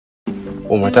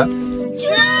One more time.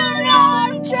 True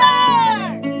North Church!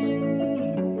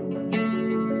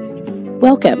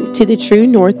 Welcome to the True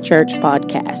North Church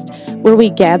podcast, where we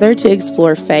gather to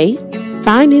explore faith,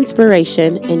 find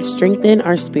inspiration, and strengthen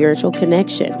our spiritual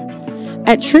connection.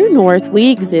 At True North,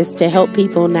 we exist to help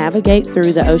people navigate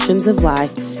through the oceans of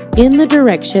life in the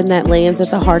direction that lands at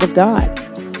the heart of God.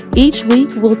 Each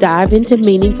week, we'll dive into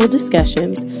meaningful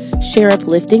discussions, share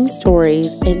uplifting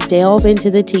stories, and delve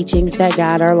into the teachings that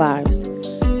guide our lives.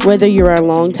 Whether you're a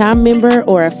longtime member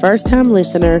or a first-time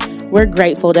listener, we're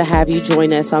grateful to have you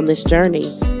join us on this journey.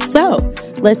 So,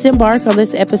 let's embark on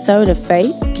this episode of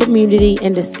faith, community,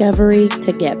 and discovery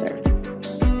together.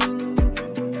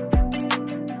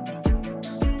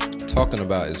 Talking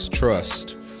about is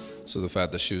trust. So the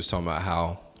fact that she was talking about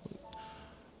how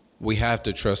we have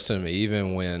to trust him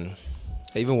even when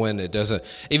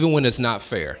it's not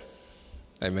fair.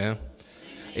 Amen.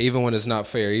 Even when it's not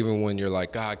fair, even when you're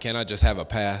like, God, can I just have a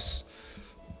pass?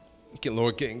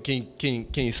 Lord, can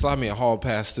you slide me a hall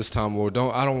pass this time, Lord?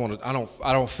 I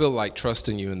don't feel like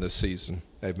trusting you in this season.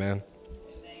 Amen.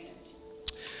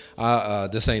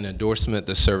 This ain't an endorsement.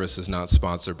 This service is not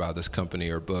sponsored by this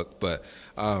company or book, but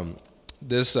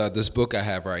this book I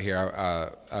have right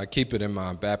here, I keep it in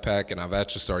my backpack, and I've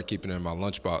actually started keeping it in my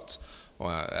lunchbox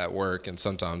at work. And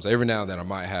sometimes, every now and then, I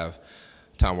might have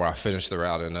time where I finish the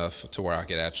route enough to where I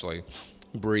could actually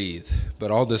breathe.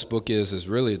 But all this book is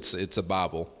really it's a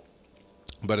Bible,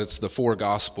 but it's the four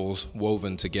Gospels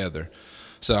woven together.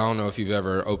 So I don't know if you've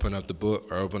ever opened up the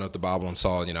book or opened up the Bible and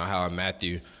saw, how in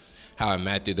Matthew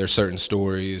there's certain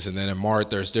stories, and then in Mark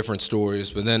there's different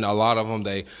stories, but then a lot of them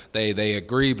they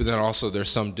agree, but then also there's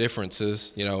some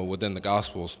differences, within the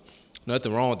Gospels.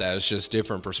 Nothing wrong with that. It's just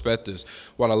different perspectives.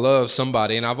 What I love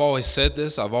somebody, and I've always said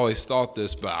this, I've always thought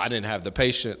this, but I didn't have the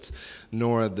patience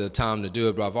nor the time to do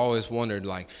it, but I've always wondered,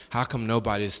 how come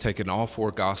nobody's taken all four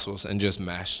Gospels and just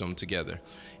mashed them together,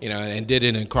 and did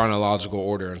it in chronological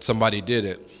order, and somebody did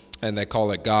it, and they call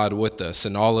it God with us,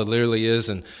 and all it literally is,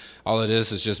 and all it is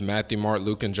just Matthew, Mark,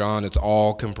 Luke, and John. It's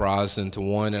all comprised into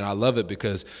one, and I love it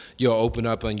because you'll open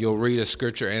up and you'll read a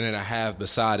scripture and it'll have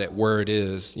beside it where it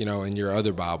is, in your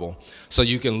other Bible. So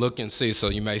you can look and see. So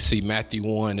you may see Matthew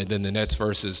 1, and then the next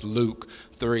verse is Luke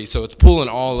 3. So it's pulling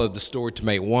all of the story to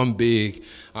make one big.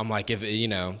 I'm like,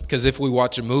 because if we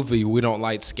watch a movie, we don't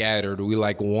like scattered. We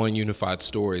like one unified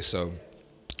story. So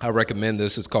I recommend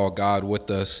this. It's called God with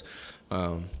Us.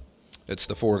 It's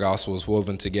the four Gospels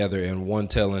woven together in one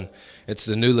telling. It's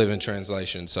the New Living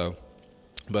Translation,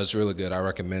 but it's really good. I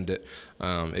recommend it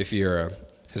if you're a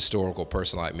historical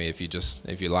person like me, if you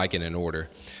like it in order.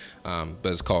 But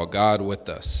it's called God with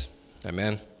Us.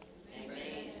 Amen?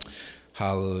 Amen.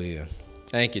 Hallelujah.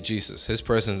 Thank you, Jesus. His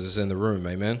presence is in the room.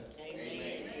 Amen?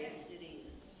 Amen. Yes, it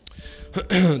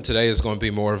is. Today is going to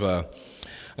be more of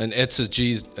an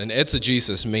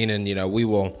exegesis, meaning,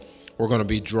 we're going to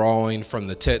be drawing from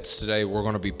the text today. We're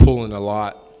going to be pulling a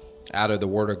lot out of the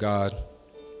Word of God.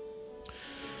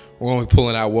 We're going to be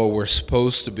pulling out what we're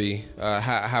supposed to be,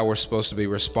 how we're supposed to be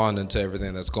responding to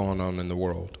everything that's going on in the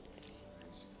world.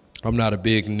 I'm not a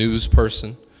big news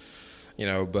person,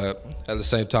 but at the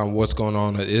same time, what's going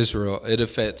on in Israel, it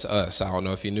affects us. I don't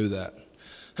know if you knew that.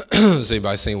 Has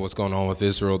anybody seen what's going on with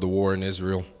Israel, the war in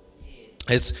Israel?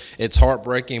 It's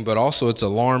heartbreaking, but also it's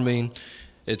alarming.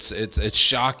 It's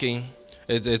shocking.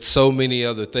 It's so many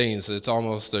other things. It's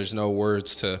almost, there's no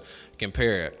words to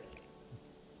compare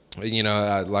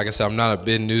it. Like I said, I'm not a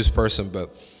big news person,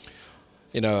 but,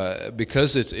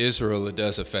 because it's Israel, it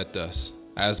does affect us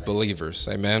as believers.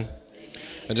 Amen.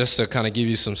 And just to kind of give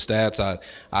you some stats,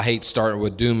 I hate starting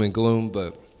with doom and gloom,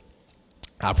 but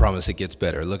I promise it gets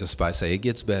better. Look at somebody, say, it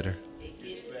gets better.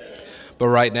 But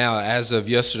right now, as of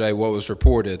yesterday, what was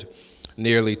reported,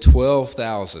 nearly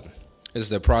 12,000 is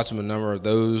the approximate number of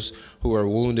those who are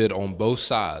wounded on both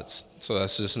sides. So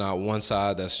that's just not one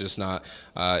side. That's just not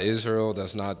Israel.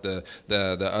 That's not the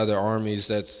other armies.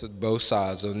 That's both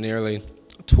sides. So nearly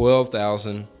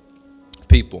 12,000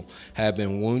 people have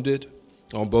been wounded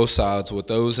on both sides, with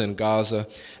those in Gaza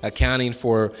accounting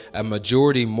for a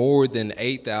majority, more than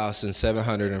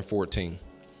 8,714.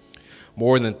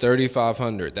 More than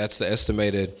 3,500. That's the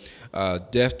estimated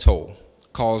death toll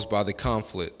caused by the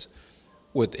conflict,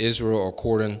 with Israel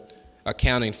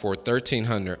accounting for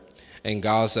 1,300 and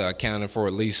Gaza accounting for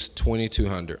at least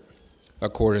 2,200,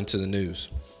 according to the news.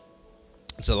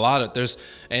 It's a lot of,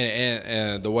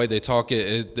 and the way they talk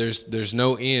there's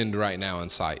no end right now in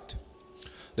sight.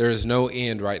 There is no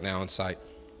end right now in sight.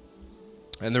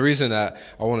 And the reason that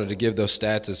I wanted to give those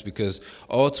stats is because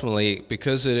ultimately,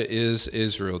 because it is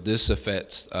Israel, this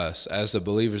affects us as the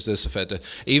believers. This affects us.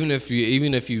 Even if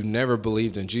you've never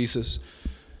believed in Jesus,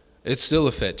 it still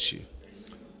affects you.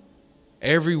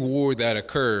 Every war that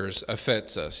occurs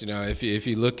affects us. You know, if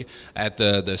you look at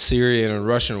the Syrian and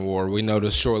Russian war, we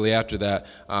noticed shortly after that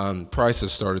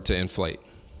prices started to inflate.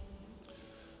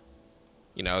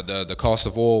 You know, the cost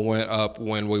of oil went up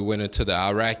when we went into the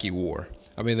Iraqi war.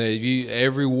 I mean,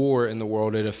 every war in the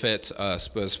world, it affects us,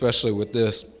 but especially with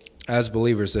this, as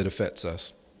believers, it affects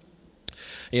us.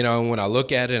 You know, and when I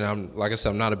look at it, and like I said,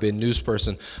 I'm not a big news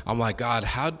person. I'm like, God,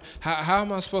 how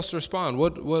am I supposed to respond?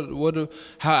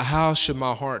 How should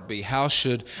my heart be? How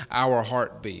should our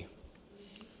heart be?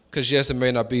 Because yes, it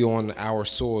may not be on our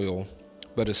soil,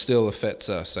 but it still affects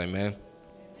us. Amen.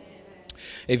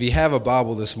 If you have a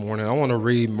Bible this morning, I want to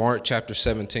read Mark chapter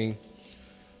 17.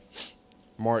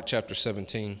 Mark chapter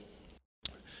 17.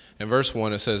 In verse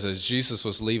 1, it says, as Jesus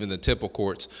was leaving the temple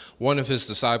courts, one of his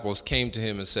disciples came to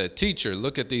him and said, Teacher,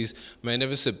 look at these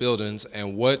magnificent buildings,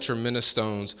 and what tremendous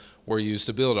stones were used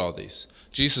to build all these.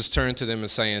 Jesus turned to them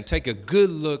and saying, Take a good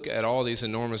look at all these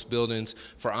enormous buildings,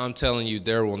 for I'm telling you,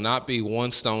 there will not be one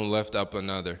stone left upon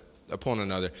another.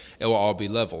 It will all be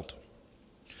leveled.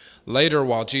 Later,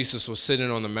 while Jesus was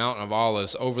sitting on the Mountain of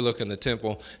Olives overlooking the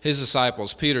temple, his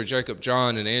disciples, Peter, Jacob,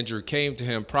 John, and Andrew, came to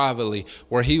him privately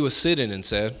where he was sitting and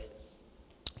said,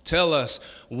 Tell us,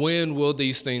 when will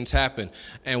these things happen?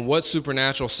 And what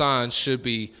supernatural signs should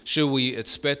we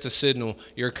expect to signal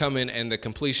your coming and the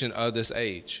completion of this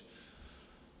age?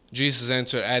 Jesus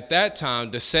answered, At that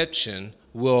time, deception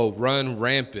will run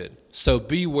rampant, so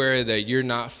beware that you're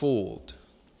not fooled.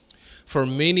 For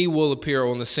many will appear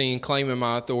on the scene claiming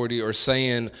my authority or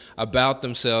saying about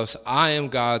themselves, I am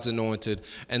God's anointed,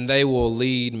 and they will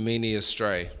lead many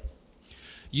astray.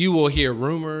 You will hear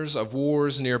rumors of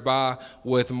wars nearby,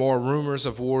 with more rumors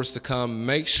of wars to come.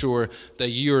 Make sure that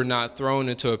you are not thrown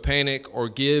into a panic or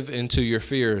give into your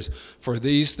fears, for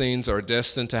these things are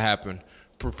destined to happen.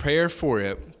 Prepare for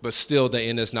it, but still the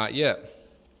end is not yet.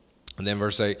 And then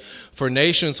verse 8, for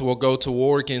nations will go to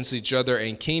war against each other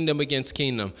and kingdom against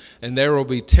kingdom, and there will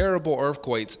be terrible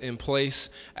earthquakes in place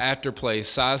after place,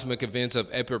 seismic events of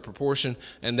epic proportion,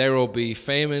 and there will be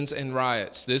famines and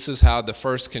riots. This is how the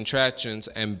first contractions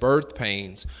and birth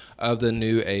pains of the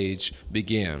new age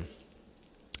begin.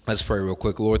 Let's pray real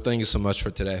quick. Lord, thank you so much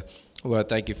for today. Lord,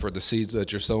 thank you for the seeds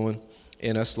that you're sowing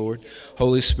in us, Lord.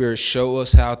 Holy Spirit, show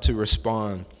us how to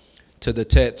respond to the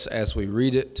text as we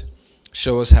read it.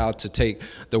 Show us how to take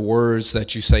the words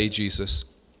that you say, Jesus,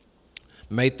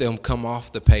 make them come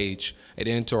off the page and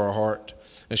into our heart,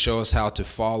 and show us how to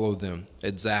follow them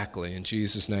exactly. In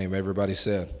Jesus' name, everybody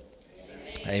said,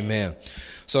 Amen.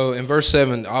 So in verse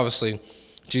 7, obviously,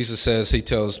 Jesus says, he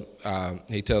tells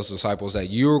disciples that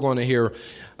you are going to hear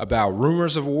about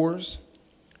rumors of wars,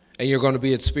 and you're going to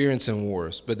be experiencing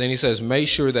wars. But then he says, make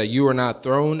sure that you are not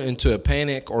thrown into a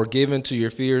panic or given to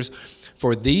your fears,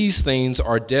 for these things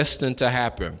are destined to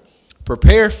happen.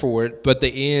 Prepare for it, but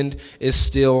the end is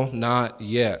still not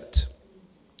yet.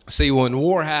 See, when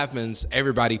war happens,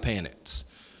 everybody panics.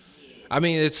 I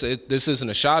mean, this isn't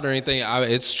a shot or anything.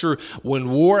 It's true. When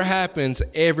war happens,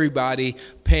 everybody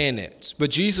panics.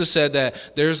 But Jesus said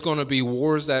that there's going to be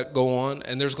wars that go on,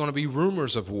 and there's going to be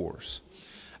rumors of wars.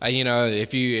 You know,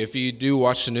 if you do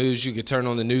watch the news, you can turn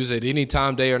on the news at any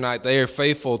time, day or night. They are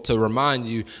faithful to remind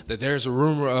you that there's a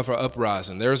rumor of an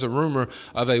uprising. There's a rumor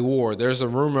of a war. There's a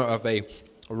rumor of a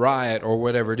riot or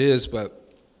whatever it is. But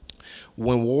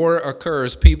when war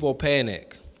occurs, people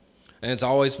panic. And it's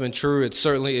always been true.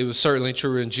 It was certainly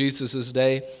true in Jesus'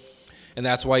 day. And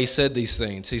that's why he said these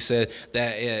things. He said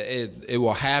that it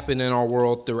will happen in our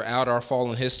world throughout our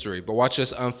fallen history. But watch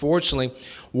this. Unfortunately,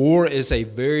 war is a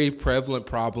very prevalent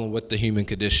problem with the human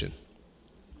condition.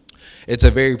 It's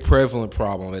a very prevalent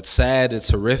problem. It's sad. It's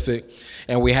horrific.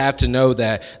 And we have to know but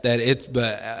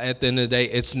at the end of the day,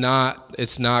 it's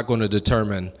not going to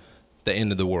determine the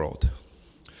end of the world.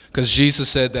 Because Jesus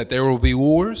said that there will be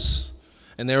wars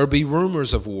and there will be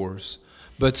rumors of wars.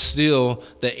 But still,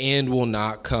 the end will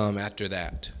not come after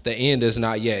that. The end is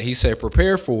not yet. He said,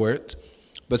 prepare for it,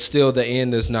 but still the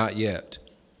end is not yet.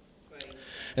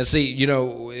 And see, you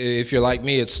know, if you're like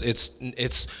me,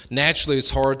 it's naturally it's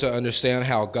hard to understand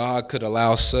how God could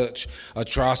allow such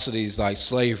atrocities like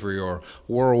slavery or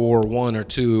World War I or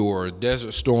II or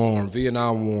Desert Storm,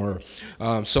 Vietnam War,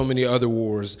 so many other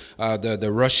wars,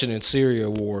 the Russian and Syria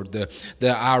war, the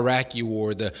Iraqi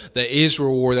war, the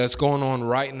Israel war that's going on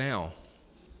right now.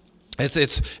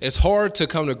 It's hard to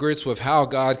come to grips with how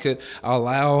God could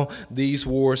allow these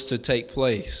wars to take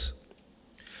place.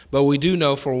 But we do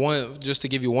know, for one, just to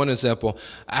give you one example,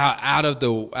 out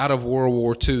of World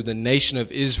War II, the nation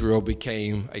of Israel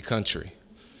became a country.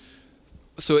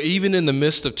 So even in the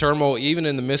midst of turmoil, even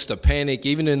in the midst of panic,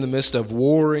 even in the midst of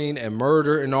warring and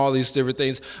murder and all these different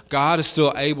things, God is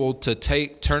still able to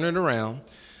turn it around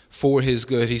for his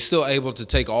good. He's still able to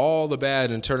take all the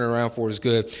bad and turn it around for his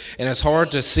good. And it's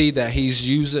hard to see that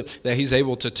he's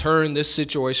able to turn this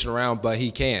situation around, but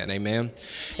he can. Amen.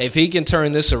 If he can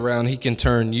turn this around, he can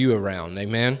turn you around.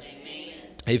 Amen.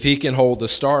 If he can hold the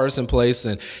stars in place,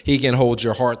 then he can hold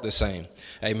your heart the same.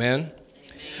 Amen.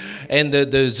 And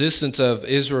the existence of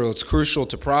Israel is crucial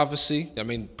to prophecy. I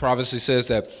mean, prophecy says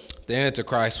that the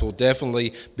Antichrist will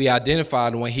definitely be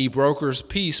identified when he brokers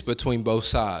peace between both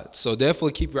sides. So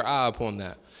definitely keep your eye upon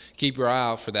that. Keep your eye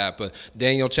out for that. But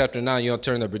Daniel chapter 9, you don't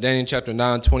turn there, but Daniel chapter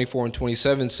 9, 24 and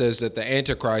 27 says that the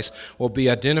Antichrist will be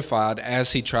identified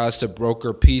as he tries to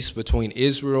broker peace between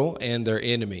Israel and their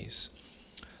enemies.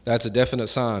 That's a definite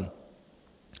sign.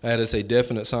 That is a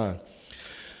definite sign.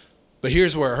 But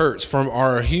here's where it hurts. From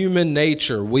our human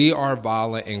nature, we are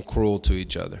violent and cruel to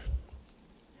each other.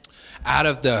 Out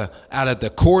of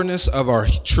the coreness of our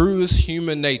truest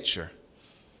human nature,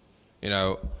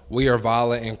 we are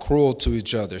violent and cruel to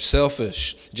each other,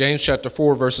 selfish. James chapter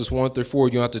 4, verses 1 through 4,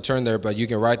 you don't have to turn there, but you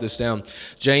can write this down.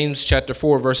 James chapter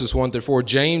 4, verses 1 through 4,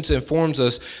 James informs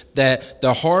us that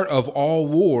the heart of all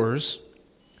wars,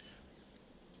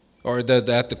 or that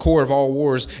at the core of all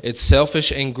wars, it's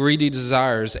selfish and greedy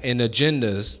desires and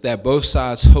agendas that both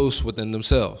sides host within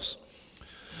themselves.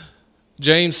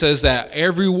 James says that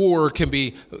every war can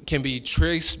be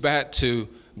traced back to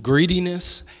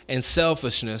greediness and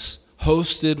selfishness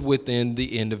hosted within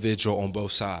the individual on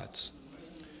both sides.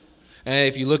 And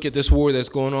if you look at this war that's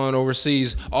going on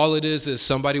overseas, all it is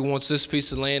somebody wants this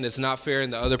piece of land, it's not fair,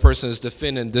 and the other person is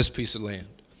defending this piece of land.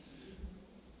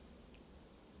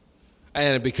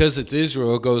 And because it's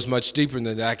Israel, it goes much deeper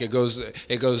than that. It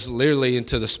goes literally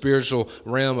into the spiritual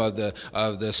realm of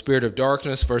the spirit of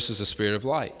darkness versus the spirit of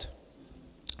light.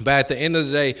 But at the end of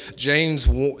the day, James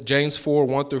 4,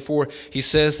 1 through 4, he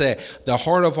says that the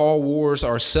heart of all wars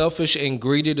are selfish and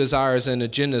greedy desires and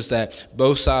agendas that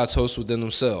both sides host within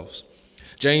themselves.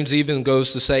 James even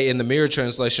goes to say in the Mirror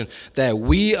translation that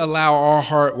we allow our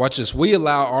heart, watch this, we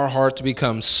allow our heart to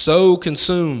become so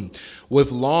consumed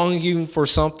with longing for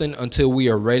something until we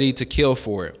are ready to kill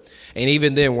for it. And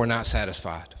even then, we're not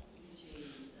satisfied.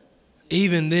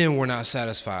 Even then, we're not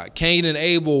satisfied. Cain and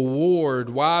Abel warred.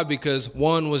 Why? Because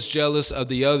one was jealous of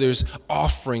the other's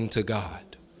offering to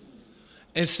God.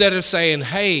 Instead of saying,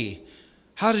 hey,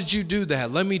 how did you do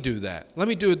that? Let me do that. Let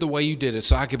me do it the way you did it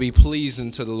so I could be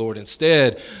pleasing to the Lord.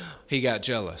 Instead, he got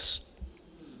jealous.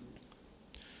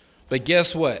 But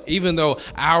guess what? Even though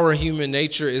our human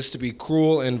nature is to be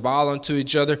cruel and violent to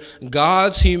each other,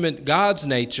 God's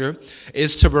nature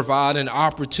is to provide an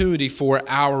opportunity for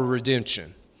our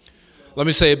redemption. Let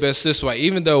me say it best this way.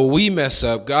 Even though we mess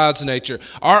up, God's nature,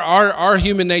 our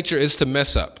human nature is to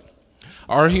mess up.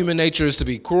 Our human nature is to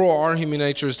be cruel. Our human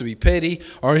nature is to be petty.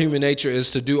 Our human nature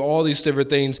is to do all these different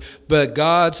things. But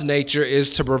God's nature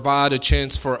is to provide a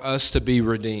chance for us to be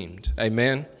redeemed.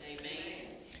 Amen?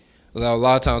 A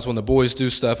lot of times when the boys do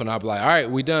stuff and I'll be like, all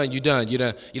right, we done, you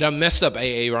done messed up,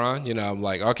 Aaron. I'm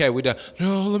like, okay, we done.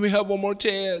 No, let me have one more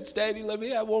chance. Daddy, let me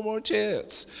have one more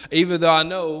chance. Even though I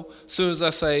know as soon as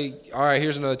I say, all right,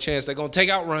 here's another chance, they're going to take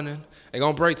out running. They're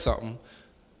going to break something.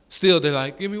 Still, they're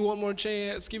like, give me one more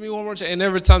chance, give me one more chance. And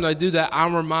every time I do that,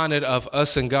 I'm reminded of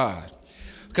us and God.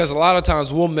 Because a lot of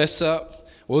times we'll mess up.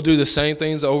 We'll do the same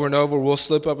things over and over. We'll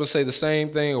slip up and say the same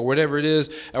thing or whatever it is.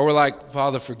 And we're like,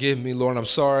 Father, forgive me, Lord. I'm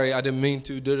sorry. I didn't mean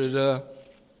to, da-da-da.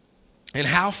 And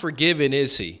how forgiving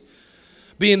is he?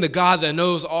 Being the God that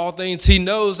knows all things, he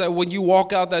knows that when you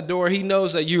walk out that door, he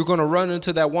knows that you're going to run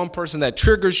into that one person that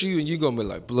triggers you. And you're going to be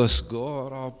like, bless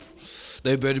God.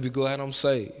 They better be glad I'm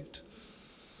saved.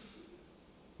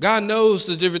 God knows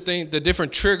the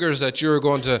different triggers that you're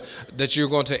going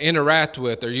to interact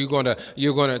with or you're going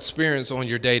to experience on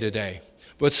your day to day.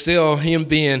 But still, him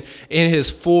being in his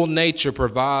full nature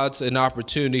provides an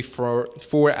opportunity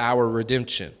for our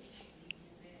redemption.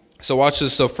 So watch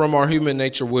this. So from our human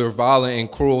nature, we're violent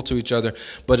and cruel to each other,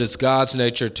 but it's God's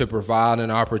nature to provide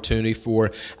an opportunity for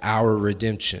our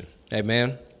redemption.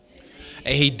 Amen.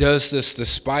 And he does this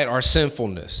despite our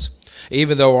sinfulness.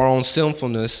 Even though our own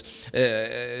sinfulness,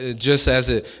 just as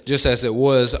it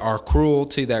was our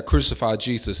cruelty that crucified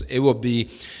Jesus, it will be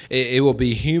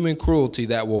human cruelty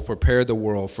that will prepare the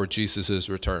world for Jesus'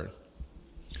 return.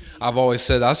 I've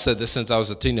said this since I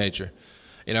was a teenager.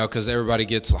 You know, because everybody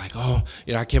gets like, oh,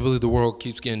 you know, I can't believe the world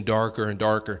keeps getting darker and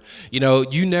darker. You know,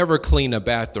 you never clean a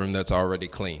bathroom that's already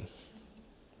clean.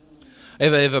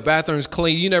 If a bathroom's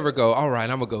clean, you never go, all right,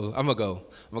 I'm gonna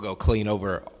go clean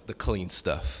over the clean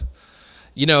stuff.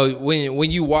 You know,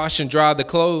 when you wash and dry the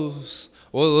clothes,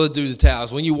 well, we'll do the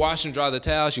towels. When you wash and dry the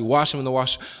towels, you wash them in the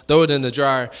wash, throw it in the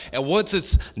dryer. And once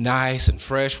it's nice and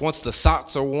fresh, once the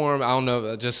socks are warm, I don't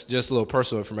know, just a little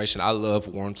personal information. I love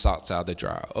warm socks out of the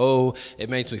dryer. Oh, it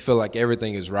makes me feel like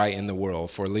everything is right in the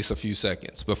world for at least a few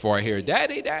seconds before I hear,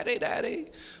 daddy, daddy, daddy.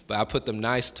 But I put them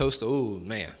nice toasted, ooh,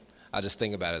 man, I just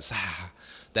think about it.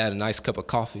 That a nice cup of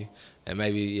coffee and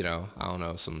maybe, you know, I don't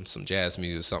know, some jazz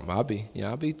music or something. I'll be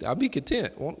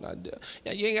content. You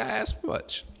ain't gotta ask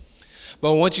much.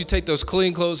 But once you take those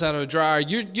clean clothes out of the dryer,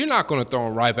 you're not going to throw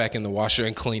them right back in the washer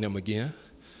and clean them again.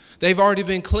 They've already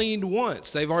been cleaned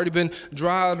once. They've already been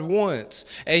dried once.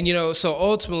 And, you know, so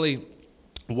ultimately,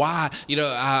 why? You know,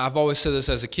 I've always said this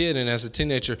as a kid and as a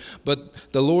teenager, but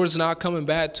the Lord's not coming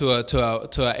back to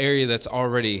an area that's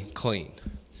already clean.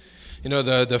 You know,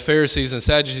 the Pharisees and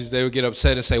Sadducees, they would get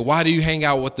upset and say, why do you hang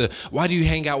out with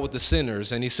the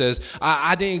sinners? And he says,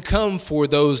 I didn't come for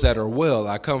those that are well.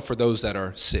 I come for those that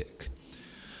are sick.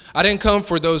 I didn't come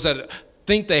for those that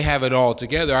think they have it all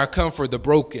together. I come for the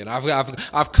broken.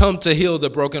 I've come to heal the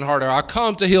brokenhearted. I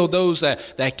come to heal those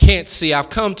that can't see. I've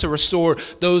come to restore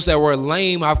those that were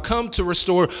lame. I've come to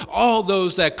restore all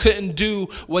those that couldn't do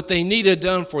what they needed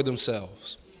done for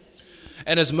themselves.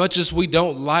 And as much as we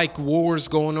don't like wars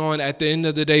going on, at the end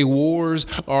of the day, wars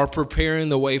are preparing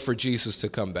the way for Jesus to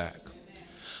come back.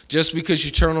 Just because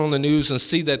you turn on the news and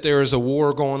see that there is a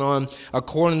war going on,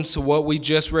 according to what we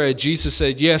just read, Jesus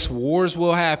said, yes, wars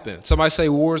will happen. Somebody say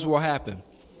wars will happen.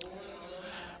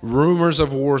 Rumors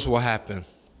of wars will happen.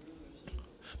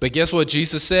 But guess what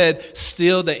Jesus said?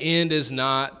 Still the end is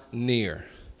not near.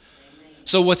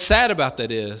 So what's sad about that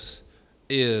is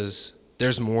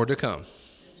there's more to come.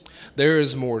 There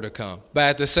is more to come. But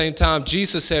at the same time,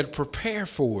 Jesus said, prepare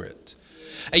for it.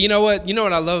 And you know what? You know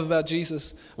what I love about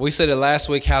Jesus? We said it last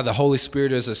week, how the Holy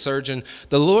Spirit is a surgeon.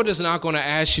 The Lord is not going to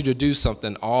ask you to do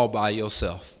something all by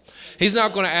yourself. He's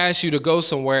not going to ask you to go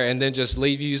somewhere and then just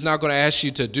leave you. He's not going to ask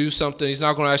you to do something. He's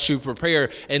not going to ask you to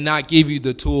prepare and not give you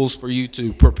the tools for you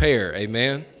to prepare.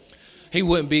 Amen? He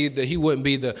wouldn't be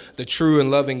the true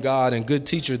and loving God and good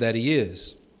teacher that he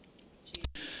is.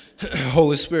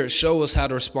 Holy Spirit, show us how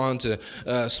to respond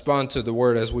to the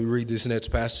word as we read these next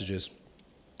passages.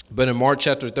 But in Mark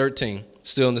chapter 13,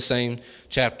 still in the same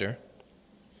chapter,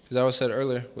 is that what I said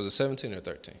earlier? Was it 17 or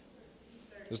 13?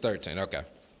 It was 13, okay.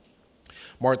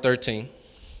 Mark 13,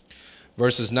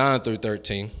 verses 9 through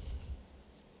 13.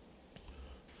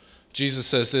 Jesus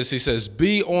says this, he says,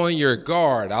 be on your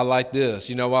guard. I like this.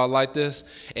 You know why I like this?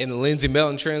 In the Lindsay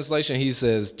Melton translation,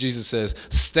 Jesus says,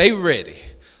 stay ready.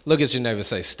 Look at your neighbor and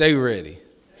say, stay ready.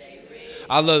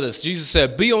 I love this. Jesus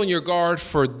said, be on your guard,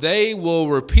 for they will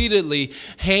repeatedly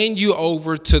hand you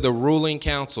over to the ruling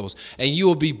councils, and you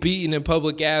will be beaten in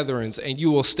public gatherings, and you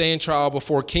will stand trial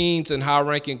before kings and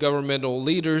high-ranking governmental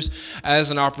leaders as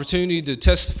an opportunity to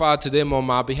testify to them on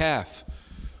my behalf.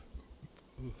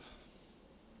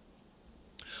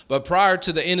 But prior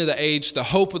to the end of the age, the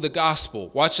hope of the gospel,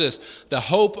 watch this, the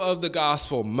hope of the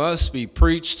gospel must be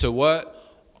preached to what?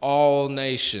 All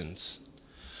nations.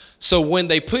 So when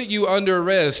they put you under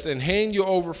arrest and hand you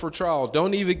over for trial,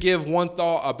 don't even give one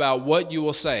thought about what you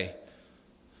will say.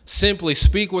 Simply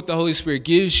speak what the Holy Spirit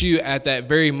gives you at that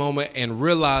very moment and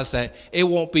realize that it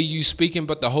won't be you speaking,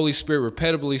 but the Holy Spirit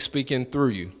repetitively speaking through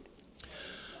you.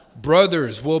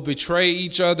 Brothers will betray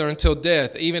each other until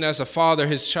death, even as a father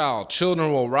his child.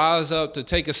 Children will rise up to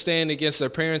take a stand against their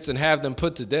parents and have them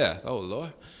put to death. Oh,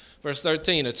 Lord. Verse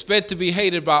 13, expect to be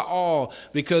hated by all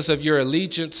because of your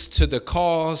allegiance to the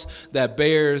cause that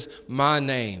bears my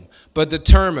name. But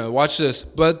determined, watch this,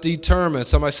 but determined,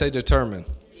 somebody say determined.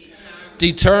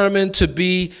 Determined to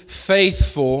be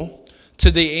faithful to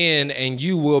the end, and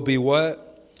you will be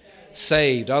what?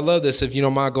 Saved. I love this. If you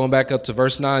don't mind going back up to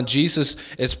verse 9, Jesus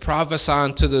is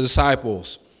prophesying to the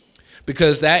disciples.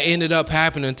 Because that ended up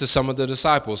happening to some of the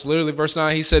disciples. Literally, verse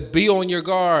 9, he said, be on your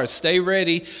guard, stay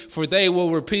ready, for they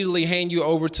will repeatedly hand you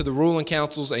over to the ruling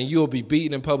councils, and you will be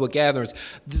beaten in public gatherings.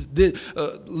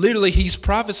 Literally, he's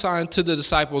prophesying to the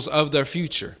disciples of their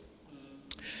future.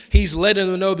 He's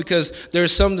letting them know because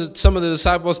there's some of the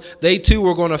disciples, they too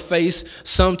were going to face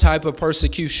some type of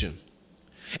persecution.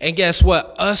 And guess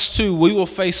what? Us too, we will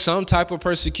face some type of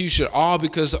persecution, all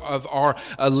because of our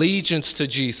allegiance to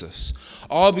Jesus.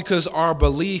 All because our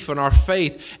belief and our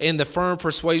faith in the firm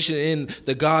persuasion in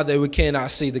the God that we cannot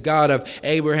see, the God of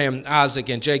Abraham, Isaac,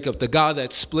 and Jacob, the God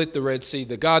that split the Red Sea,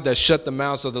 the God that shut the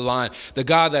mouths of the lion, the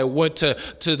God that went to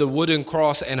the wooden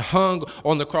cross and hung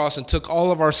on the cross and took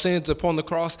all of our sins upon the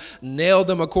cross, nailed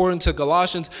them according to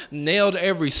Galatians, nailed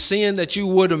every sin that you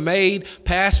would have made,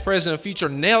 past, present, and future,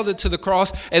 nailed it to the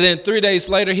cross, and then 3 days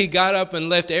later he got up and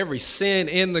left every sin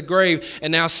in the grave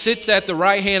and now sits at the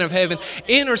right hand of heaven,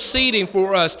 interceding for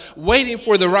us, waiting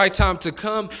for the right time to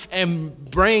come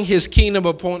and bring his kingdom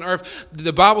upon earth.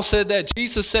 The Bible said that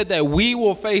Jesus said that we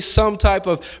will face some type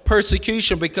of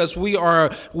persecution because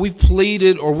we've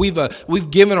pleaded, or we've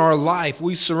given our life,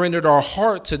 we've surrendered our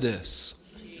heart to this.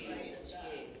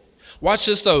 Watch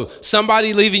this though.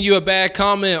 Somebody leaving you a bad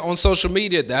comment on social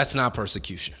media, that's not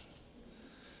persecution.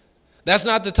 That's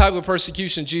not the type of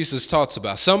persecution Jesus talks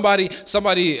about. Somebody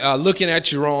looking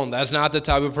at you wrong, that's not the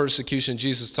type of persecution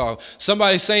Jesus talks.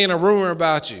 Somebody saying a rumor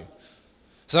about you.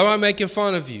 Somebody making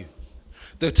fun of you.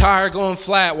 The tire going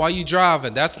flat while you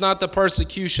driving. That's not the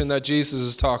persecution that Jesus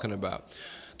is talking about.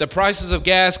 The prices of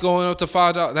gas going up to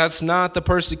 $5, that's not the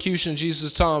persecution Jesus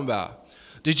is talking about.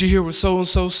 Did you hear what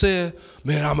so-and-so said?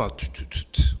 Man, I'm a...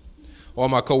 One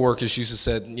of my coworkers used to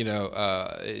said,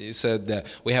 he said that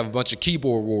we have a bunch of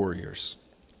keyboard warriors.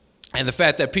 And the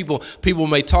fact that people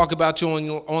may talk about you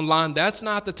online, that's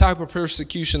not the type of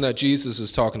persecution that Jesus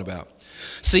is talking about.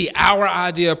 See, our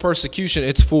idea of persecution,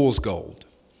 it's fool's gold.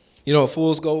 You know what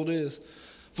fool's gold is?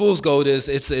 Fool's gold is,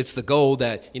 it's the gold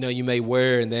that, you may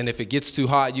wear, and then if it gets too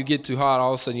hot,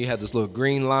 all of a sudden you have this little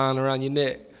green line around your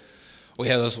neck. I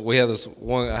had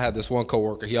this one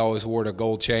coworker. He always wore the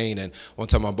gold chain, and one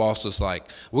time my boss was like,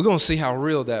 "We're gonna see how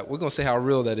real that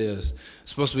is."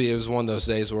 It was one of those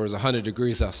days where it was 100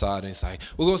 degrees outside, and he's like,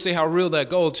 "We're gonna see how real that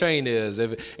gold chain is.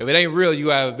 If it ain't real, you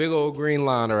have a big old green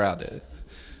line around it."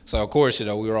 So of course, we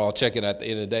were all checking at the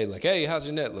end of the day, like, "Hey, how's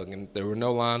your neck looking?" There were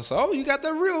no lines. So, "Oh, you got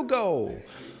that real gold.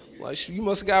 Like, you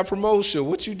must have got a promotion.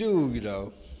 What you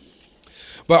do,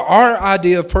 But our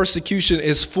idea of persecution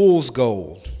is fool's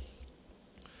gold.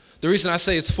 The reason I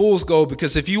say it's fool's gold,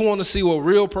 because if you want to see what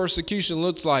real persecution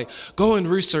looks like, go and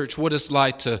research what it's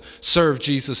like to serve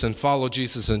Jesus and follow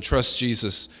Jesus and trust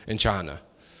Jesus in China.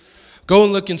 Go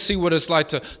and look and see what it's like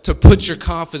to put your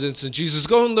confidence in Jesus.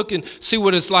 Go and look and see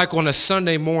what it's like on a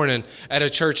Sunday morning at a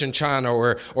church in China,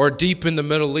 or deep in the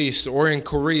Middle East, or in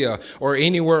Korea, or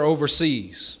anywhere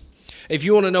overseas. If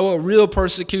you want to know what real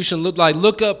persecution looked like,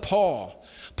 look up Paul.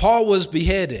 Paul was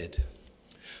beheaded.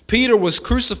 Peter was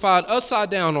crucified upside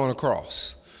down on a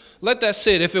cross. Let that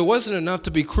sit. If it wasn't enough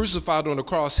to be crucified on the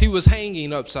cross, he was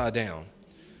hanging upside down.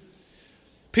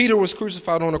 Peter was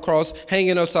crucified on a cross,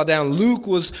 hanging upside down. Luke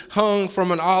was hung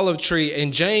from an olive tree,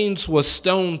 and James was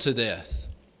stoned to death.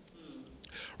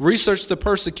 Research the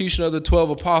persecution of the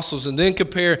 12 apostles, and then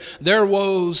compare their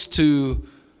woes to,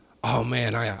 oh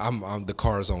man, I'm the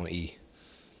car's on E.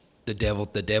 The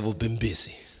devil been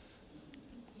busy.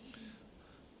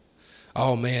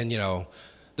 Oh man,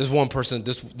 this one person,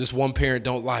 this one parent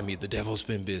don't like me. The devil's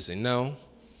been busy. No,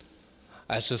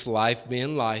 that's just life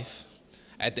being life.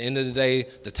 At the end of the day,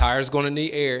 the tire's going to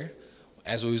need air.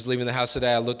 As we was leaving the house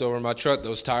today, I looked over my truck.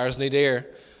 Those tires need air.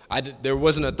 There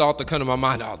wasn't a thought to come to my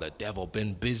mind, oh, the devil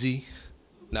been busy.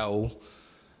 No,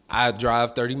 I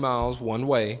drive 30 miles one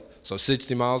way, so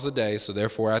 60 miles a day. So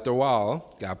therefore, after a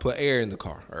while, got to put air in the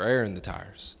car, or air in the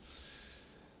tires.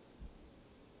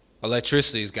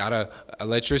 Electricity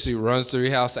runs through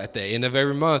your house. At the end of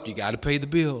every month, you got to pay the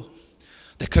bill.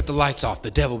 They cut the lights off. The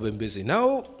devil been busy.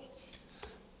 No,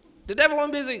 the devil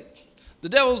ain't busy. The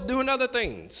devil's doing other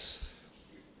things.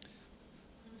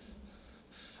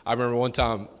 I remember one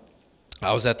time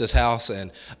I was at this house,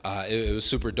 and it was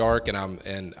super dark,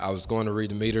 and I was going to read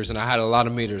the meters, and I had a lot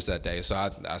of meters that day.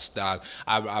 So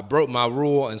I broke my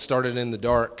rule and started in the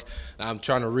dark. I'm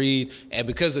trying to read, and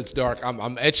because it's dark,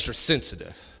 I'm extra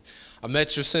sensitive. I'm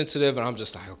extra sensitive, and I'm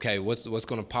just like, okay, what's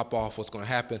going to pop off? What's going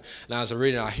to happen? And as I'm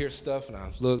reading, I hear stuff, and I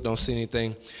look, don't see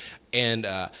anything. And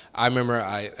I remember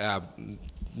I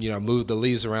moved the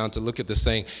leaves around to look at this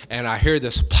thing, and I hear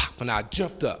this pop, and I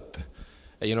jumped up.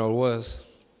 And you know what it was?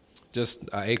 Just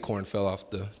an acorn fell off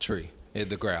the tree, hit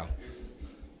the ground.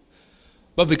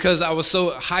 But because I was so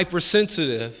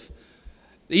hypersensitive,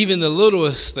 even the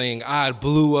littlest thing, I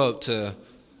blew up to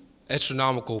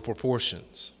astronomical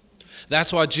proportions.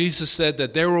 That's why Jesus said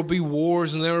that there will be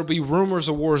wars and there will be rumors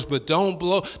of wars, but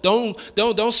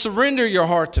don't surrender your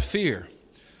heart to fear.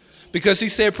 Because he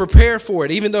said, prepare for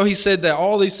it. Even though he said that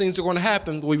all these things are going to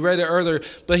happen, we read it earlier,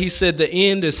 but he said the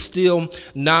end is still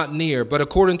not near. But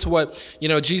according to what,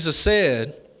 Jesus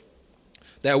said,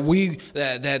 that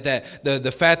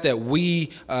the fact that we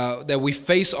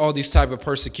face all these type of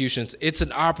persecutions, it's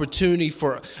an opportunity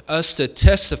for us to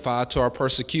testify to our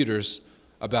persecutors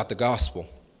about the gospel.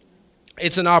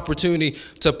 It's an opportunity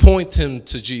to point them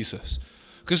to Jesus.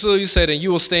 Because he said, and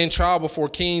you will stand trial before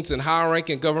kings and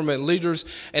high-ranking government leaders,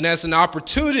 and as an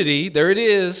opportunity, there it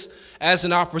is, as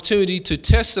an opportunity to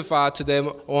testify to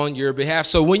them on your behalf.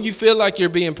 So when you feel like you're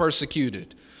being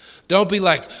persecuted,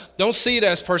 don't see it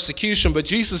as persecution, but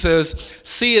Jesus says,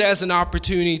 see it as an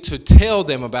opportunity to tell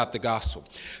them about the gospel.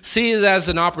 See it as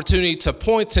an opportunity to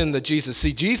point them to Jesus.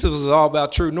 See, Jesus was all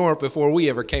about True North before we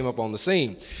ever came up on the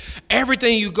scene.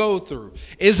 Everything you go through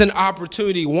is an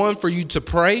opportunity, one, for you to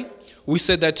pray. We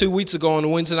said that 2 weeks ago on the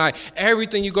Wednesday night.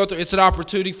 Everything you go through, it's an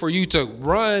opportunity for you to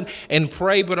run and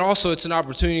pray, but also it's an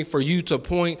opportunity for you to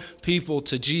point people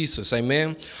to Jesus.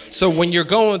 Amen? So when you're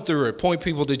going through it, point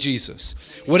people to Jesus.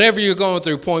 Whatever you're going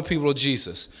through, point people to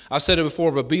Jesus. I've said it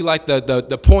before, but be like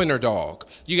the pointer dog.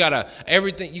 You gotta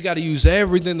use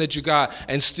everything that you got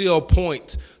and still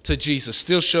point to Jesus.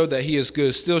 Still show that he is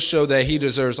good. Still show that he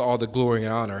deserves all the glory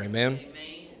and honor. Amen?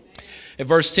 In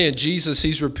verse 10, Jesus,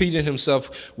 he's repeating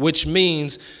himself, which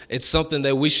means it's something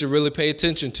that we should really pay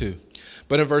attention to.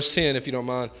 But in verse 10, if you don't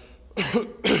mind,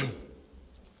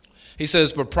 he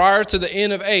says, but prior to the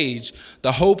end of age,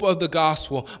 the hope of the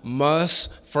gospel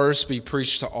must first be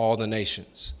preached to all the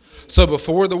nations. So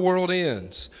before the world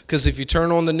ends, because if you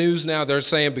turn on the news now, they're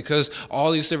saying because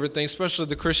all these different things, especially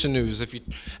the Christian news,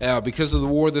 because of the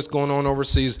war that's going on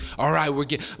overseas, all right,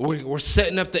 we're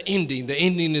setting up the ending. The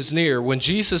ending is near. When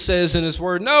Jesus says in his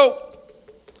word, no,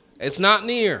 it's not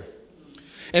near.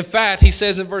 In fact, he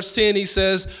says in verse 10, he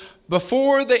says,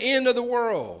 before the end of the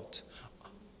world,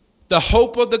 the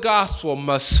hope of the gospel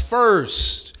must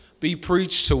first be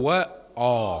preached to what?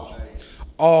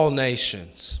 All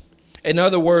nations. In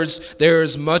other words, there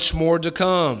is much more to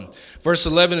come. Verse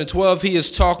 11 and 12, he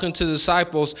is talking to the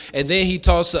disciples, and then he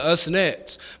talks to us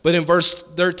next. But in verse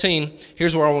 13,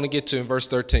 here's where I want to get to in verse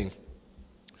 13.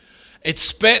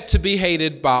 Expect to be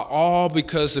hated by all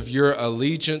because of your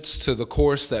allegiance to the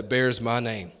course that bears my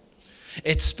name.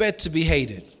 Expect to be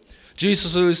hated.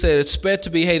 Jesus literally said, expect to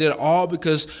be hated all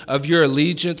because of your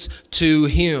allegiance to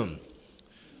him.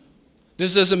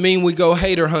 This doesn't mean we go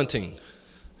hater hunting.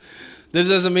 This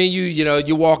doesn't mean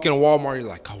you walk in a Walmart, you're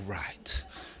like, all right,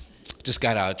 just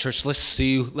got out of church. Let's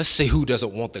see who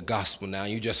doesn't want the gospel now.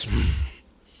 You just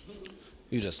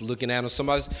looking at them.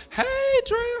 Somebody's, hey,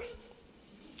 Drea,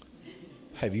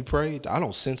 have you prayed? I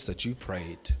don't sense that you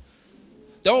prayed.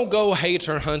 Don't go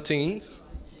hater hunting.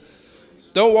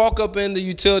 Don't walk up in the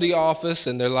utility office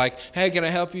and they're like, hey, can I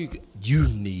help you? You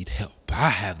need help. I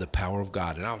have the power of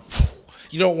God, and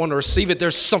you don't want to receive it.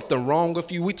 There's something wrong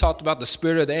with you. We talked about the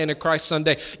spirit of the Antichrist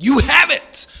Sunday. You have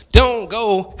it. Don't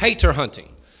go hater hunting.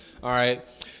 All right.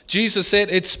 Jesus said,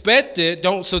 expect it.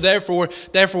 So therefore,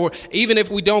 even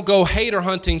if we don't go hater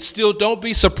hunting, still don't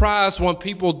be surprised when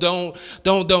people don't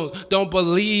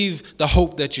believe the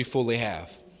hope that you fully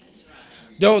have.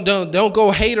 Don't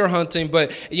go hater hunting,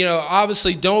 but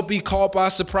obviously don't be caught by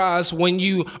surprise when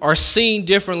you are seen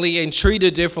differently and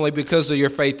treated differently because of your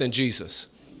faith in Jesus.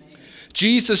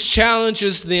 Jesus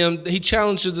challenges them. He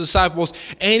challenges the disciples,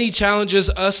 and he challenges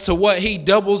us to what? He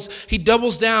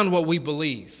doubles down what we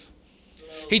believe.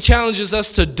 He challenges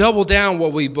us to double down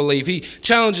what we believe. He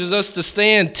challenges us to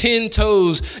stand 10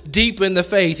 toes deep in the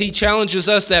faith. He challenges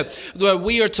us that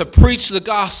we are to preach the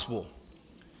gospel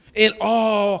in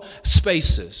all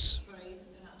spaces.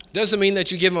 Doesn't mean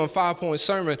that you give them a 5-point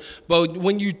sermon, but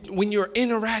when you're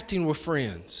interacting with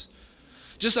friends,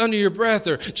 just under your breath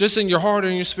or just in your heart or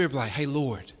in your spirit, be like, hey,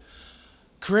 Lord,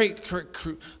 create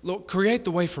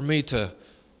the way for me to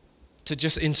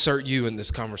just insert you in this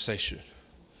conversation.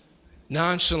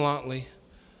 Nonchalantly,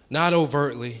 not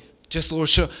overtly. Just, Lord,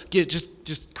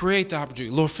 just create the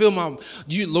opportunity. Lord,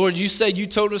 Lord, you said you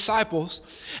told the disciples,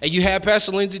 and you had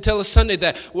Pastor Lindsay tell us Sunday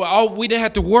that we didn't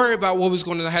have to worry about what we was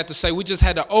going to have to say. We just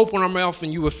had to open our mouth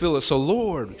and you would fill it. So,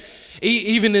 Lord,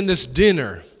 even in this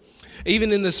dinner,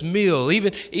 even in this meal,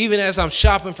 even as I'm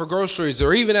shopping for groceries,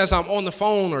 or even as I'm on the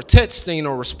phone or texting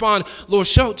or responding, Lord,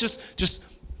 just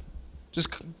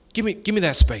give me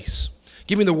that space.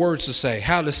 Give me the words to say,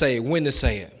 how to say it, when to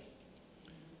say it.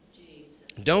 Jesus.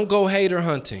 Don't go hater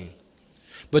hunting,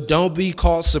 but don't be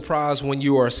caught surprised when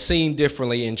you are seen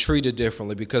differently and treated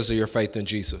differently because of your faith in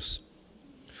Jesus.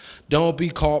 Don't be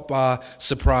caught by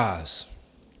surprise.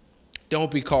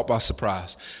 Don't be caught by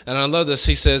surprise. And I love this.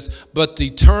 He says, but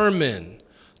determine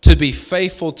to be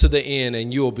faithful to the end,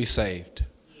 and you will be saved.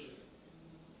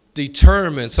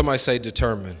 Determine. Somebody say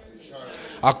determine.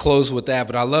 I'll close with that,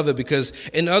 but I love it because,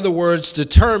 in other words,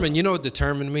 determine. You know what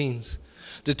determine means?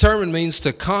 Determine means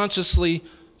to consciously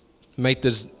make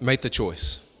the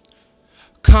choice.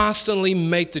 Constantly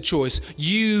make the choice.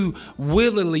 You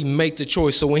willingly make the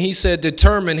choice. So when he said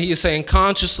determine, he is saying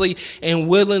consciously and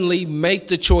willingly make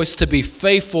the choice to be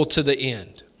faithful to the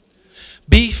end.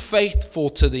 Be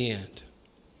faithful to the end.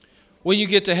 When you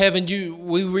get to heaven,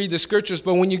 we read the scriptures,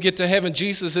 but when you get to heaven,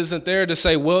 Jesus isn't there to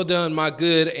say, well done, my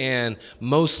good and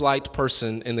most liked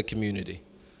person in the community.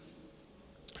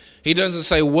 He doesn't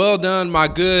say, well done, my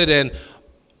good, and,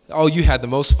 oh, you had the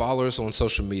most followers on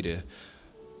social media.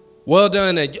 Well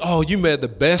done, and, oh, you made the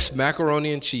best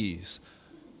macaroni and cheese.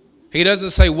 He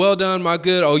doesn't say, well done, my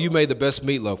good, oh, you made the best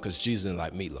meatloaf, because Jesus didn't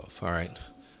like meatloaf, all right?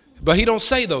 But he don't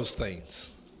say those things.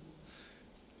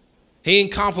 He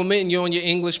ain't complimenting you on your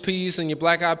English peas and your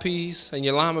black-eyed peas and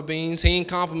your lima beans. He ain't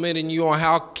complimenting you on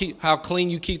how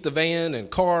clean you keep the van and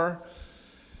car.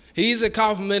 He's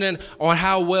complimenting on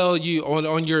how well you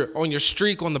on your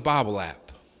streak on the Bible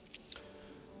app.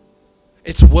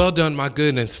 It's well done, my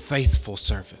good and faithful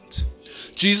servant.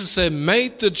 Jesus said,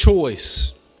 make the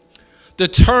choice.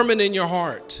 Determine in your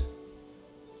heart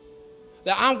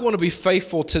that I'm going to be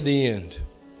faithful to the end.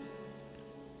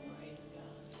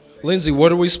 Lindsay,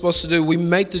 what are we supposed to do? We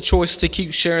make the choice to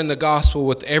keep sharing the gospel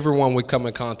with everyone we come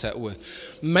in contact with.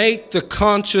 Make the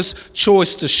conscious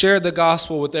choice to share the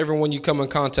gospel with everyone you come in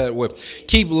contact with.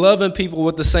 Keep loving people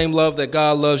with the same love that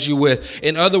God loves you with.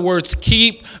 In other words,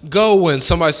 keep going.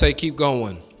 Somebody say, keep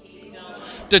going. Keep going.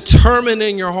 Determine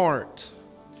in your heart.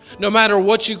 No matter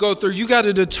what you go through, you got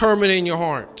to determine in your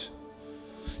heart.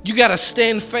 You got to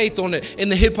stand faith on it. In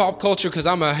the hip-hop culture, because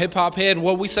I'm a hip-hop head,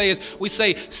 what we say is,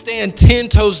 stand 10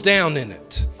 toes down in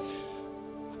it.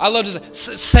 I love to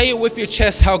say it with your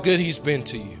chest how good he's been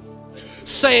to you.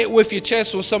 Say it with your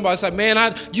chest when somebody's like,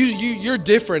 man, you're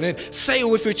different. And say it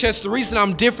with your chest. The reason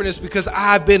I'm different is because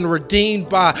I've been redeemed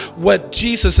by what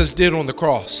Jesus has did on the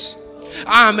cross.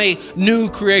 I'm a new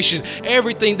creation.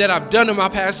 Everything that I've done in my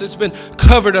past, it's been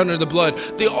covered under the blood.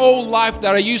 The old life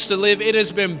that I used to live, it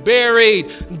has been buried,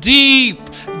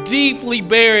 deeply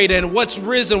buried. And what's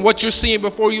risen, what you're seeing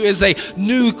before you is a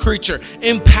new creature,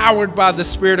 empowered by the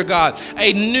Spirit of God.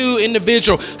 A new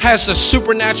individual has the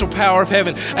supernatural power of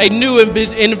heaven. A new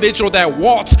individual that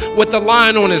walks with a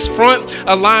lion on his front,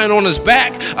 a lion on his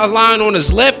back, a lion on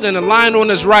his left, and a lion on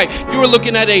his right. You're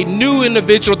looking at a new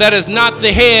individual that is not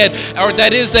the head, or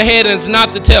that is the head and is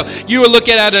not the tail. You are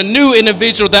looking at a new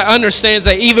individual that understands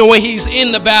that even when he's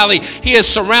in the valley, he is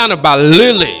surrounded by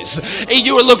lilies. And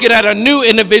you are looking at a new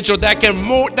individual that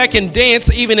can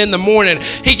dance even in the morning.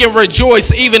 He can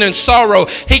rejoice even in sorrow.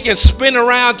 He can spin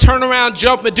around, turn around,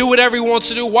 jump, and do whatever he wants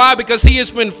to do. Why? Because he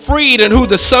has been freed, and who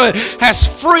the Son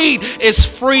has freed is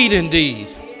freed indeed.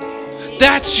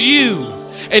 That's you.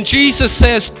 And Jesus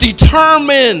says,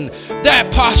 determine that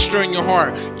posture in your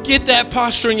heart. Get that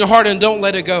posture in your heart and don't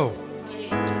let it go.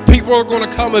 People are going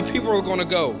to come and people are going to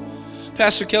go.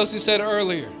 Pastor Kelsey said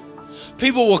earlier,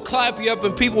 people will clap you up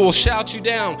and people will shout you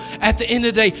down. At the end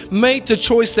of the day, make the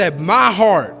choice that my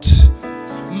heart,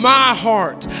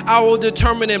 I will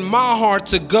determine in my heart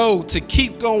to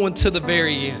keep going to the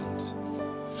very end.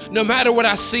 No matter what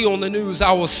I see on the news,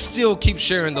 I will still keep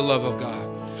sharing the love of God.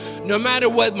 No matter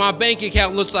what my bank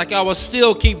account looks like, I will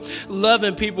still keep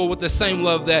loving people with the same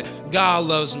love that God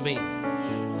loves me.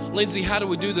 Lindsay, how do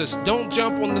we do this? Don't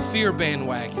jump on the fear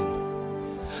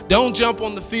bandwagon. Don't jump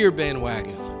on the fear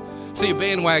bandwagon. See, a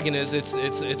bandwagon is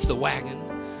it's the wagon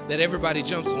that everybody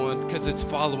jumps on because it's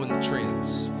following the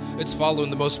trends. It's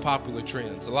following the most popular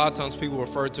trends. A lot of times people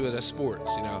refer to it as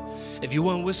sports. You know, if you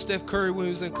weren't with Steph Curry when he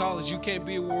was in college, you can't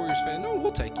be a Warriors fan. No,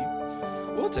 we'll take you.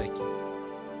 We'll take you.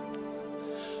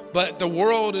 But the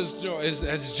world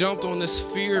has jumped on this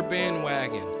fear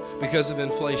bandwagon because of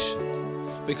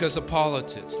inflation, because of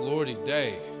politics. Lordy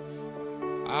day,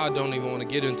 I don't even want to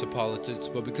get into politics,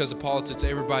 but because of politics,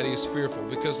 everybody is fearful.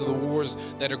 Because of the wars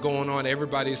that are going on,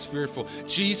 everybody is fearful.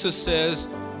 Jesus says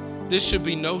this should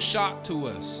be no shock to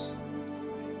us.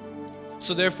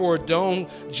 So therefore, don't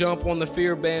jump on the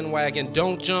fear bandwagon.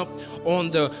 Don't jump on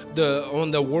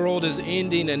the world is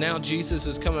ending and now Jesus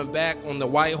is coming back on the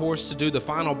white horse to do the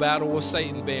final battle with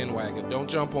Satan bandwagon. Don't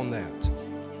jump on that.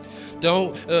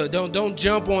 Don't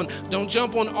jump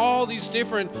on all these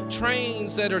different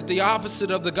trains that are the opposite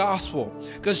of the gospel.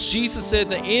 Because Jesus said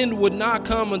the end would not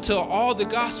come until all the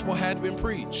gospel had been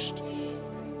preached.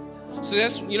 So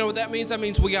that's, you know what that means? That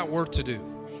means we got work to do.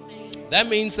 That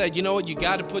means that, you know what, you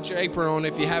got to put your apron on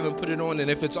if you haven't put it on.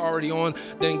 And if it's already on,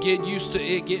 then get used to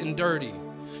it getting dirty.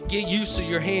 Get used to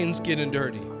your hands getting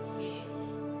dirty.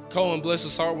 Cohen, bless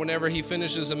his heart, whenever he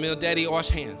finishes a meal, Daddy, wash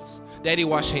hands. Daddy,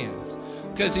 wash hands.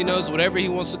 Because he knows whatever he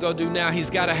wants to go do now, he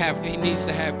needs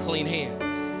to have clean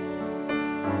hands.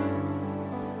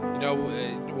 You know,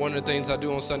 one of the things I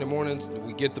do on Sunday mornings,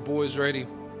 we get the boys ready,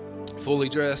 fully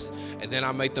dressed, and then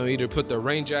I make them either put their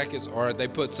rain jackets or they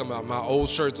put some of my old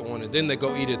shirts on, and then they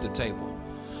go eat at the table.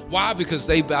 Why? Because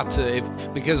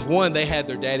because one, they had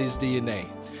their daddy's DNA.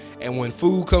 And when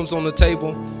food comes on the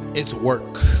table, it's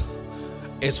work.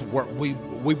 It's work. We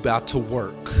about to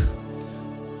work.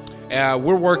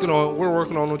 We're working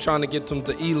on them, trying to get them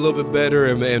to eat a little bit better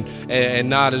and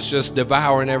not as just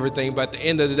devouring everything. But at the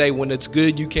end of the day, when it's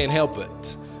good, you can't help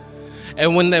it.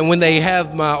 And when they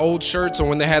have my old shirts or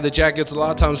when they have the jackets, a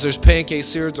lot of times there's pancake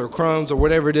syrups or crumbs or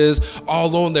whatever it is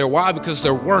all on there. Why? Because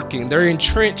they're working. They're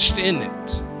entrenched in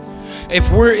it. If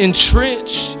we're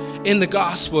entrenched in the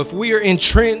gospel, if we are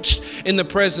entrenched in the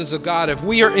presence of God, if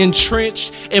we are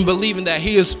entrenched in believing that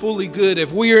he is fully good,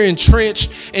 if we are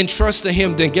entrenched in trusting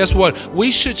him, then guess what?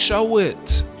 We should show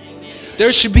it.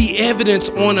 There should be evidence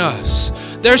on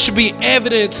us. There should be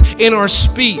evidence in our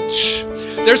speech.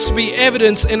 There should be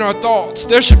evidence in our thoughts.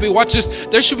 There should be, watch this,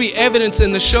 there should be evidence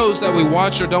in the shows that we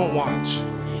watch or don't watch.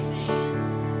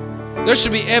 There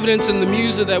should be evidence in the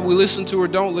music that we listen to or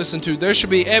don't listen to. There should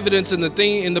be evidence in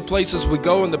the places we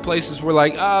go and the places we're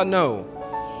like, no.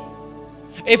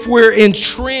 If we're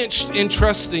entrenched in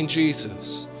trusting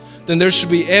Jesus, then there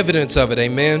should be evidence of it.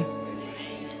 Amen.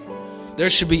 There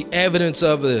should be evidence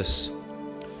of this.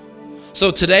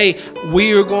 So today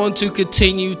we are going to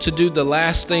continue to do the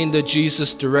last thing that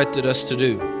Jesus directed us to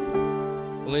do.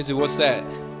 Well, Lindsay, what's that?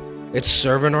 It's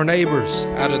serving our neighbors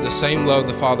out of the same love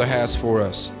the Father has for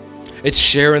us. It's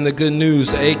sharing the good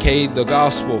news, aka the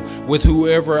gospel, with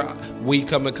whoever we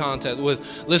come in contact with.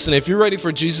 Listen, if you're ready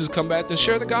for Jesus to come back, then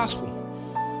share the gospel.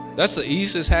 That's the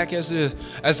easiest hack as it is.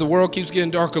 As the world keeps getting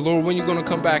darker, Lord, when are you going to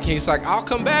come back? And he's like, I'll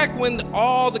come back when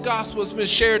all the gospel has been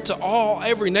shared to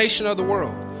every nation of the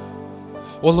world.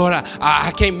 Well, Lord, I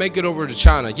can't make it over to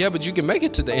China. Yeah, but you can make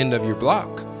it to the end of your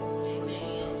block.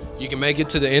 You can make it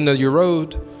to the end of your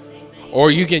road.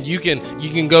 Or you can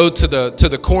go to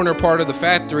the corner part of the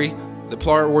factory, the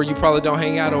part where you probably don't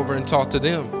hang out over and talk to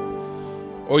them.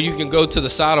 Or you can go to the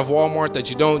side of Walmart that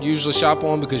you don't usually shop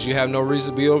on because you have no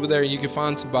reason to be over there, and you can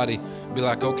find somebody and be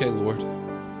like, okay, Lord,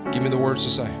 give me the words to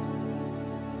say.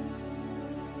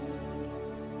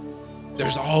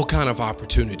 There's all kind of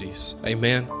opportunities.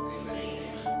 Amen.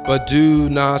 But do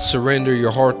not surrender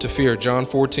your heart to fear. John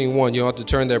 14:1. You don't have to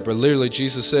turn there, but literally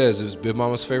Jesus says, it was Big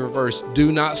Mama's favorite verse,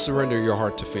 do not surrender your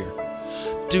heart to fear.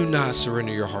 Do not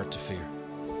surrender your heart to fear,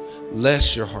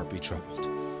 lest your heart be troubled.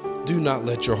 Do not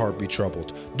let your heart be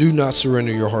troubled. Do not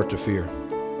surrender your heart to fear.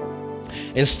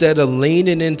 Instead of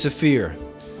leaning into fear,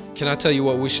 can I tell you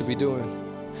what we should be doing?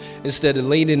 Instead of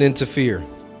leaning into fear,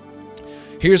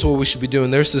 here's what we should be doing.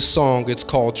 There's this song, it's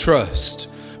called Trust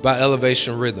by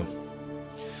Elevation Rhythm.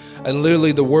 And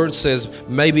literally the word says,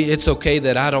 maybe it's okay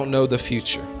that I don't know the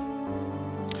future.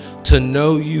 To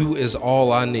know you is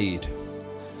all I need.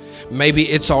 Maybe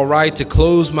it's all right to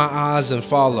close my eyes and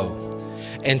follow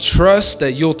and trust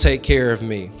that you'll take care of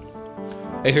me.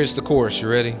 Hey, here's the chorus. You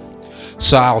ready?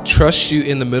 So I'll trust you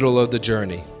in the middle of the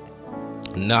journey,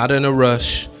 not in a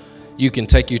rush. You can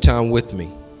take your time with me.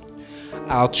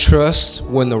 I'll trust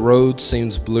when the road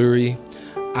seems blurry.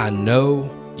 I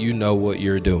know you know what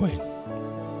you're doing.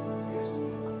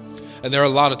 And there are a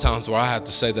lot of times where I have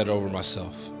to say that over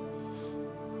myself.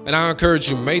 And I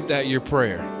encourage you, make that your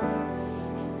prayer.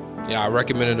 Yeah, I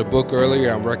recommended a book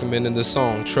earlier. I'm recommending this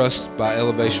song, Trust by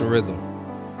Elevation Rhythm.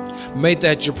 Make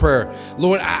that your prayer.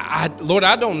 Lord,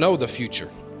 I don't know the future.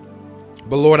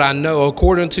 But Lord, I know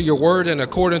according to your word and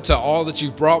according to all that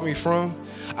you've brought me from,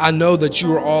 I know that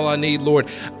you are all I need, Lord.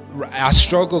 I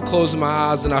struggle closing my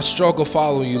eyes and I struggle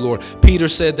following you, Lord. Peter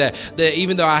said that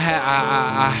even though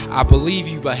I believe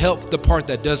you, but help the part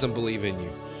that doesn't believe in you.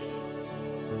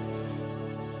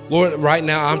 Lord, right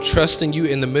now I'm trusting you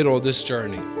in the middle of this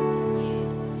journey.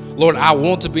 Lord, I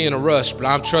want to be in a rush, but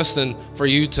I'm trusting for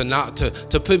you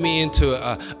to put me into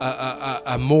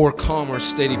a more calmer,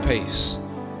 steady pace.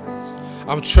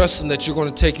 I'm trusting that you're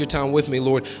going to take your time with me,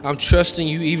 Lord. I'm trusting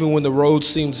you even when the road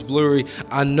seems blurry.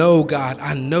 I know, God,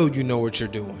 I know you know what you're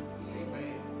doing.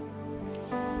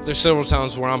 There's several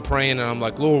times where I'm praying and I'm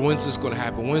like, Lord, when's this going to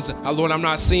happen? Lord, I'm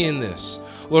not seeing this.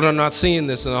 Lord, I'm not seeing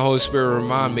this. And the Holy Spirit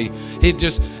remind me.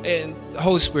 And the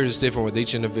Holy Spirit is different with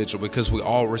each individual because we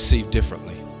all receive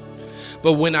differently.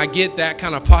 But when I get that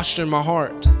kind of posture in my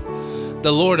heart,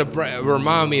 the Lord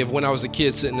remind me of when I was a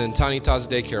kid sitting in Tiny Todd's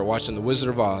daycare watching The Wizard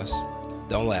of Oz.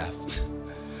 Don't laugh.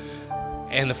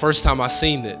 And the first time I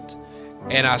seen it,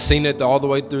 and I seen it all the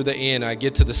way through the end, I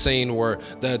get to the scene where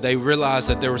they realized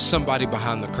that there was somebody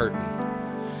behind the curtain.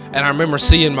 And I remember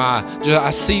seeing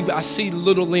I see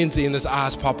little Lindsay, and his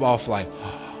eyes pop off like,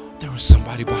 oh, there was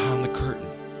somebody behind the curtain.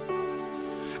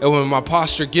 And when my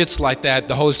posture gets like that,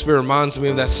 the Holy Spirit reminds me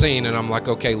of that scene, and I'm like,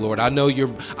 okay, Lord, I know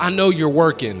you're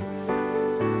working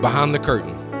behind the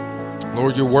curtain.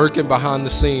 Lord, you're working behind the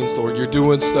scenes. Lord, you're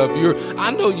doing stuff.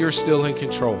 I know you're still in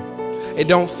control. It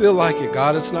don't feel like it,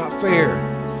 God. It's not fair.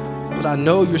 But I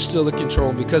know you're still in control.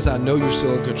 And because I know you're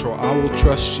still in control, I will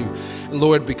trust you. And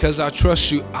Lord, because I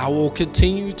trust you, I will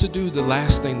continue to do the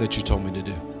last thing that you told me to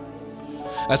do.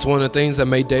 That's one of the things that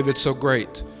made David so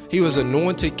great. He was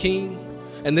anointed king.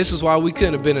 And this is why we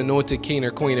couldn't have been anointed king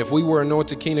or queen. If we were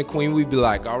anointed king or queen, we'd be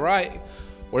like, all right,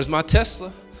 where's my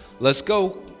Tesla? Let's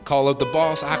go. Call up the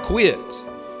boss. I quit.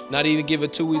 Not even give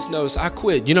it 2 weeks notice. I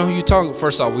quit. You know who you talking?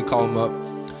 First off, we call him up.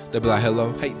 They'll be like,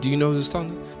 hello. Hey, do you know who's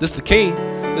talking? This the king.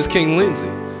 This King Lindsay.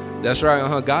 That's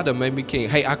right. God done made me king.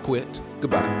 Hey, I quit.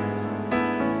 Goodbye.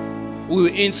 We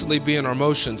would instantly be in our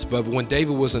emotions. But when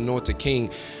David was anointed king,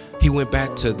 he went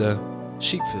back to the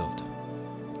sheep field.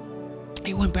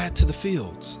 He went back to the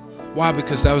fields. Why?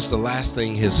 Because that was the last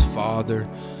thing his father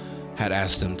had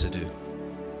asked him to do.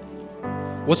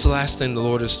 What's the last thing the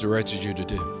Lord has directed you to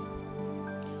do?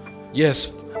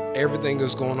 Yes, everything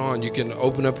that's going on. You can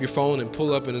open up your phone and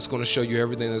pull up, and it's going to show you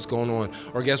everything that's going on.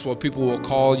 Or guess what? People will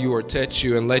call you or text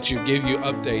you and give you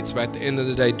updates. But at the end of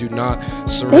the day, do not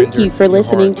surrender. Thank you for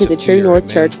listening to the True North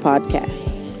Church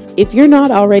podcast. If you're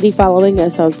not already following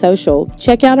us on social,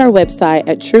 check out our website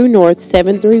at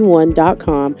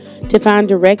truenorth731.com to find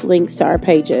direct links to our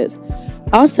pages.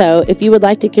 Also, if you would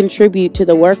like to contribute to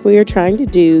the work we are trying to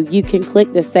do, you can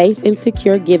click the safe and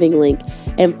secure giving link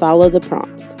and follow the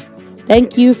prompts.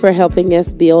 Thank you for helping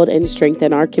us build and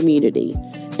strengthen our community.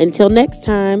 Until next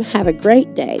time, have a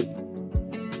great day.